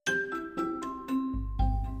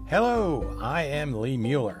Hello, I am Lee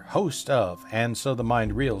Mueller, host of And So the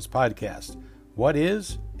Mind Reels podcast. What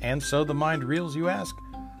is And So the Mind Reels, you ask?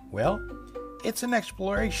 Well, it's an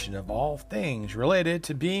exploration of all things related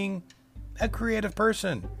to being a creative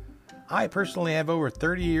person. I personally have over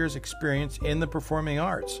 30 years experience in the performing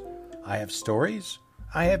arts. I have stories,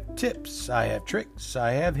 I have tips, I have tricks,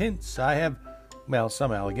 I have hints, I have,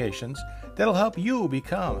 some allegations that'll help you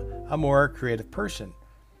become a more creative person.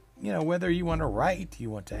 You know, whether you want to write,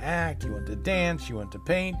 you want to act, you want to dance, you want to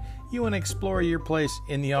paint, you want to explore your place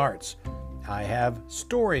in the arts. I have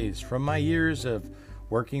stories from my years of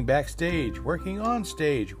working backstage, working on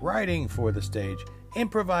stage, writing for the stage,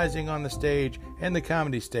 improvising on the stage and the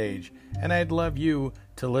comedy stage, and I'd love you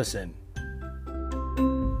to listen.